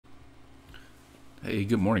Hey,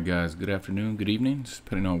 good morning guys, good afternoon, good evening, just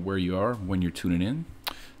depending on where you are, when you're tuning in.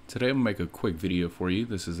 Today I'm going to make a quick video for you.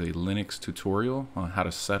 This is a Linux tutorial on how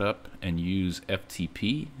to set up and use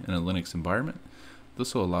FTP in a Linux environment.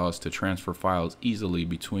 This will allow us to transfer files easily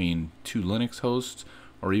between two Linux hosts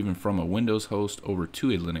or even from a Windows host over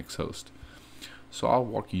to a Linux host. So I'll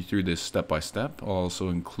walk you through this step by step. I'll also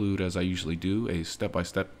include, as I usually do, a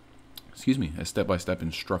step-by-step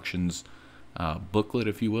instructions booklet,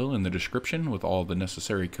 if you will, in the description with all the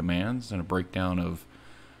necessary commands and a breakdown of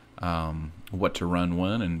what to run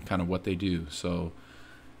when and kind of what they do. So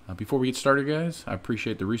before we get started, guys, I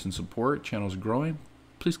appreciate the recent support. Channel's growing.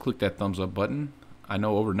 Please click that thumbs up button. I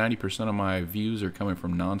know over 90% of my views are coming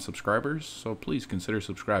from non-subscribers, so please consider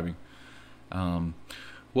subscribing.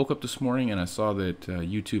 Woke up this morning and I saw that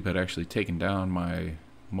YouTube had actually taken down my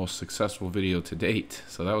most successful video to date,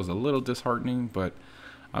 so that was a little disheartening, but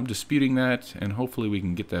I'm disputing that, and hopefully we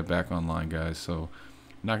can get that back online, guys. So I'm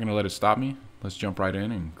not going to let it stop me. Let's jump right in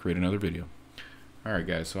and create another video. Alright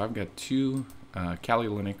guys, so I've got two Kali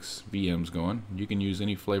Linux VMs going. You can use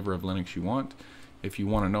any flavor of Linux you want. If you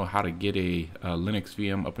want to know how to get a Linux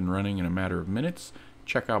VM up and running in a matter of minutes,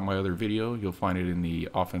 check out my other video. You'll find it in the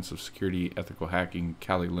Offensive Security Ethical Hacking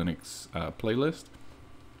Kali Linux playlist.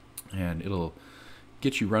 And it'll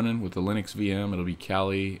get you running with the Linux VM. It'll be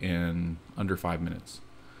Kali in under 5 minutes.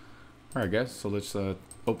 Alright guys, so let's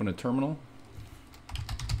open a terminal.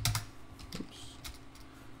 Oops.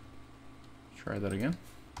 Try that again.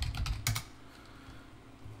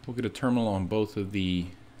 We'll get a terminal on both of the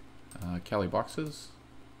Kali boxes.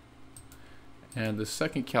 And the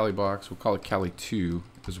second Kali box, we'll call it Kali 2,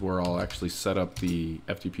 is where I'll actually set up the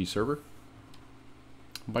FTP server.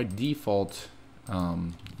 By default,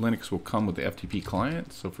 Linux will come with the FTP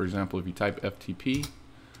client. So for example, if you type FTP,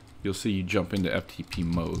 you'll see you jump into FTP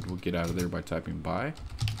mode. We'll get out of there by typing buy.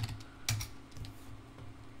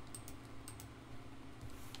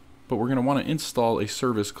 But we're going to want to install a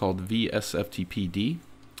service called vsftpd.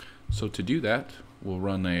 So to do that, we'll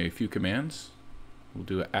run a few commands. We'll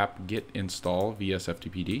do an apt-get install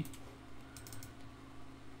vsftpd.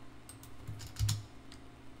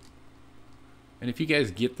 And if you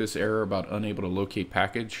guys get this error about unable to locate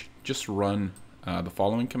package, just run the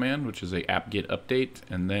following command, which is a apt-get update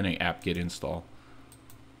and then a apt-get install.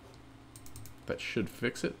 That should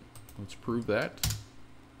fix it. Let's prove that.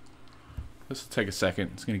 This will take a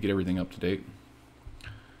second. It's going to get everything up to date.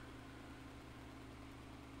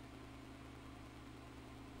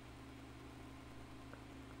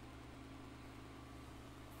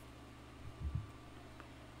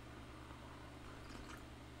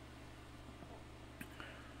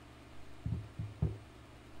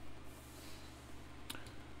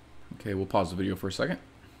 Okay, we'll pause the video for a second.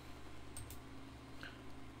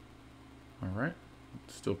 Alright,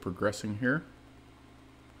 still progressing here.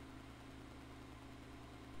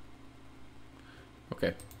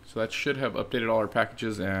 Okay, so that should have updated all our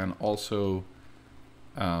packages and also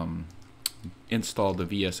installed the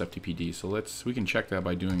vsftpd. So we can check that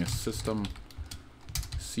by doing a systemctl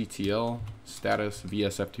status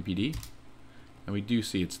vsftpd, and we do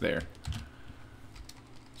see it's there.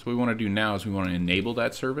 So what we want to do now is we want to enable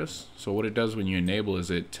that service. So what it does when you enable is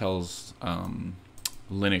it tells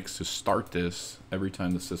Linux to start this every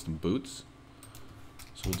time the system boots.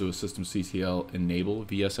 So we'll do a systemctl enable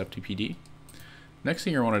vsftpd. Next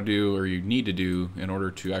thing you want to do, or you need to do, in order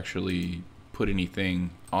to actually put anything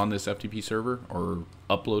on this FTP server, or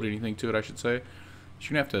upload anything to it, I should say, is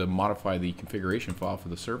you're going to have to modify the configuration file for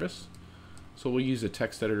the service. So we'll use a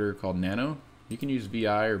text editor called Nano. You can use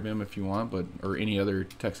VI or Vim if you want, or any other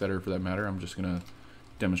text editor for that matter. I'm just going to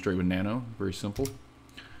demonstrate with Nano. Very simple.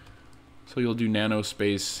 So you'll do nano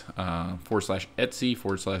space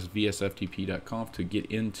 /etc/vsftp.conf to get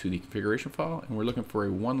into the configuration file, and we're looking for a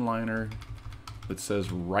one-liner that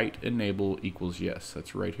says write enable equals yes.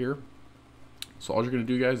 That's right here. So all you're going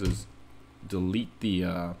to do, guys, is delete the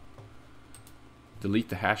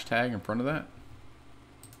hashtag in front of that.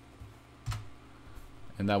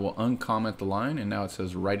 And that will uncomment the line, and now it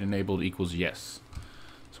says write enabled equals yes.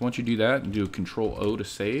 So once you do that, and do a Control O to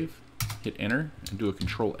save, hit enter, and do a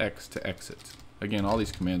Control X to exit. Again, all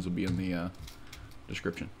these commands will be in the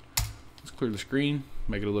description. Let's clear the screen,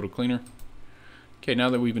 make it a little cleaner. Okay,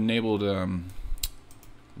 now that we've enabled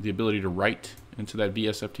the ability to write into that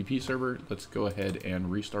vsftp server, let's go ahead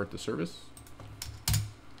and restart the service.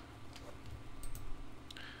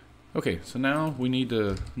 Okay, so now we need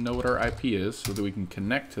to know what our IP is so that we can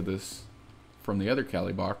connect to this from the other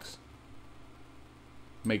Kali box.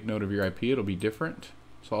 Make note of your IP, it'll be different.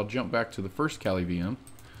 So I'll jump back to the first Kali VM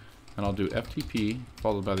and I'll do FTP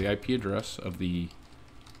followed by the IP address of the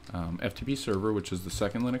FTP server, which is the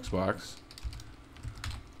second Linux box.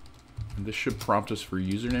 And this should prompt us for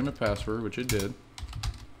username and password, which it did.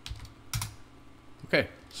 Okay,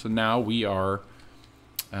 so now we are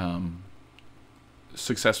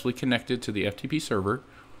successfully connected to the FTP server.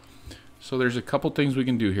 So there's a couple things we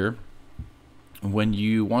can do here. When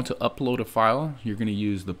you want to upload a file, you're going to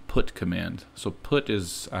use the put command. So put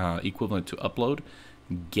is equivalent to upload.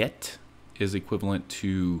 Get is equivalent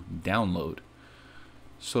to download.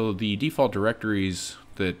 So the default directories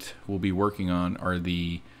that we'll be working on are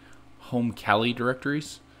the home Kali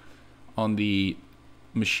directories. On the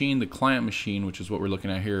machine, the client machine, which is what we're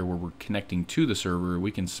looking at here, where we're connecting to the server,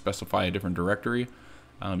 we can specify a different directory.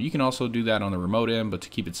 You can also do that on the remote end, but to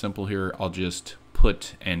keep it simple here, I'll just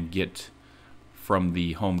put and get from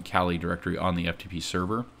the home Kali directory on the FTP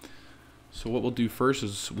server. So what we'll do first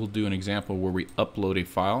is we'll do an example where we upload a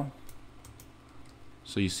file.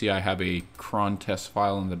 So you see I have a crontest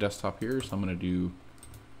file on the desktop here, so I'm going to do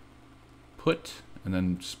put and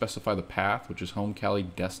then specify the path, which is home Kali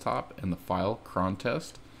desktop, and the file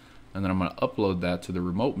crontest, and then I'm going to upload that to the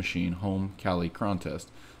remote machine home Kali crontest.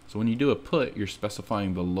 So when you do a put, you're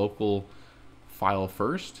specifying the local file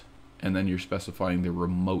first, and then you're specifying the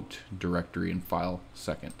remote directory and file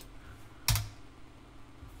second.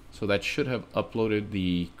 So that should have uploaded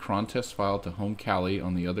the crontest file to home Kali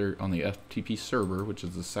on the FTP server, which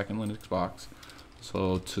is the second Linux box.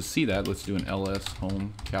 So to see that, let's do an ls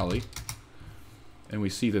home Kali, and we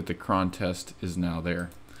see that the crontest is now there.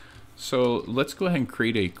 So let's go ahead and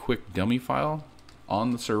create a quick dummy file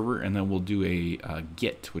on the server, and then we'll do a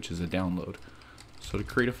get, which is a download. So to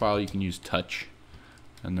create a file, you can use touch,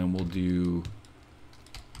 and then we'll do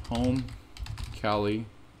home Kali,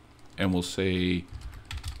 and we'll say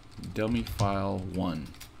dummy file 1.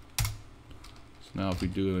 So now if we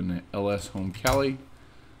do an ls home Kali,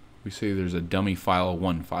 we say there's a dummy file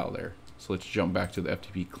 1 file there. So let's jump back to the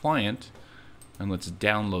FTP client and let's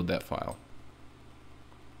download that file.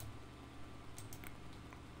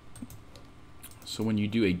 So when you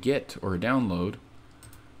do a get or a download,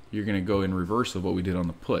 you're going to go in reverse of what we did on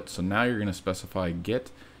the put. So now you're going to specify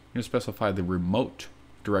get, you're going to specify the remote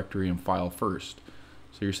directory and file first.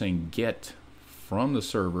 So you're saying get from the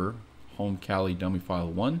server home Kali dummy file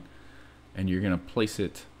 1, and you're going to place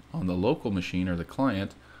it on the local machine or the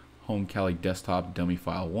client home Kali desktop dummy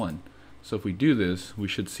file 1. So if we do this, we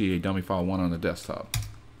should see a dummy file 1 on the desktop,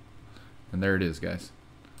 and there it is, guys.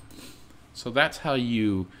 So that's how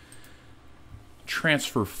you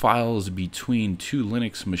transfer files between two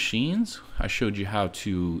Linux machines. I showed you how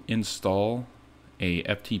to install a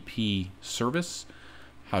FTP service,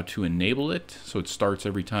 how to enable it so it starts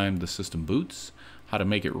every time the system boots, how to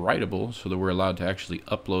make it writable so that we're allowed to actually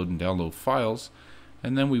upload and download files,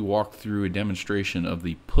 and then we walk through a demonstration of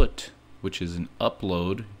the put, which is an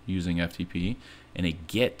upload using FTP, and a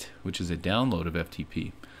get, which is a download of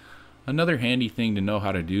FTP. Another handy thing to know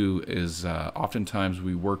how to do is oftentimes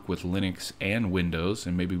we work with Linux and Windows,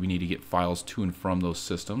 and maybe we need to get files to and from those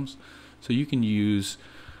systems. So you can use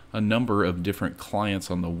a number of different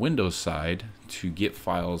clients on the Windows side to get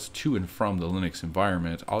files to and from the Linux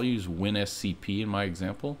environment. I'll use WinSCP in my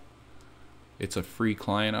example. It's a free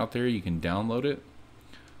client out there. You can download it.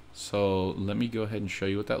 So let me go ahead and show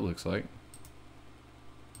you what that looks like.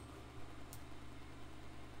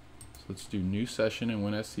 So let's do new session in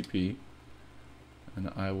WinSCP,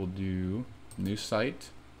 and I will do new site.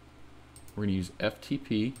 We're going to use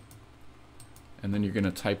FTP, and then you're going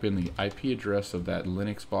to type in the IP address of that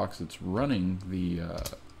Linux box that's running the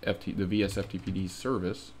vsftpd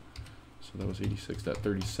service. So that was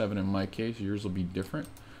 86.37 in my case. Yours will be different.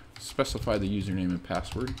 Specify the username and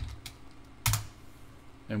password.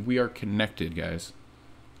 And we are connected, guys.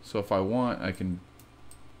 So if I want, I can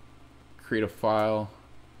create a file.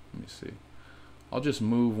 Let me see. I'll just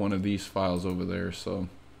move one of these files over there. So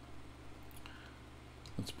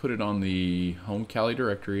let's put it on the home Kali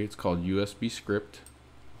directory. It's called USB script.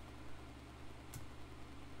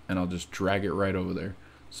 And I'll just drag it right over there.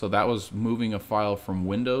 So that was moving a file from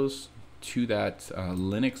Windows to that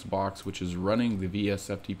Linux box, which is running the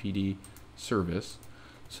vsftpd service.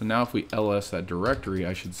 So now if we ls that directory,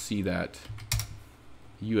 I should see that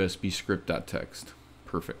USB script.txt.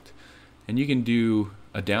 Perfect. And you can do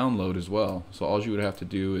a download as well. So all you would have to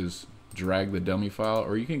do is drag the dummy file,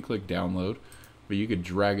 or you can click download, but you could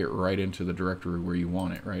drag it right into the directory where you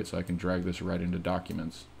want it, right? So I can drag this right into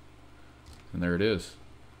documents. And there it is.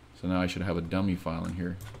 So now I should have a dummy file in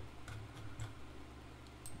here.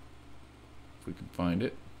 If we can find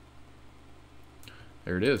it.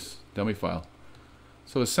 There it is, dummy file.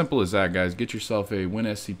 So as simple as that, guys. Get yourself a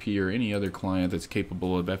WinSCP or any other client that's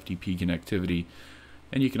capable of FTP connectivity.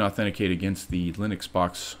 And you can authenticate against the Linux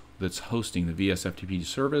box that's hosting the vsftpd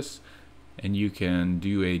service, and you can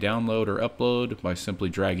do a download or upload by simply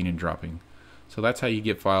dragging and dropping. So that's how you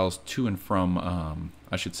get files to and from,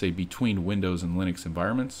 I should say, between Windows and Linux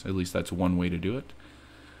environments. At least that's one way to do it.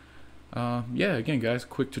 Yeah, again guys,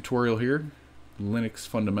 quick tutorial here. Linux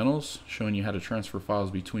fundamentals, showing you how to transfer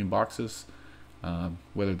files between boxes,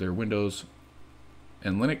 whether they're Windows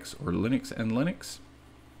and Linux or Linux and Linux.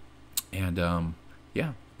 And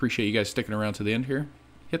yeah, appreciate you guys sticking around to the end here.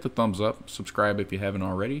 Hit the thumbs up, subscribe if you haven't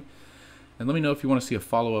already, and let me know if you want to see a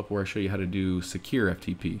follow-up where I show you how to do secure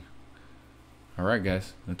FTP. Alright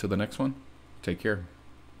guys, until the next one, take care.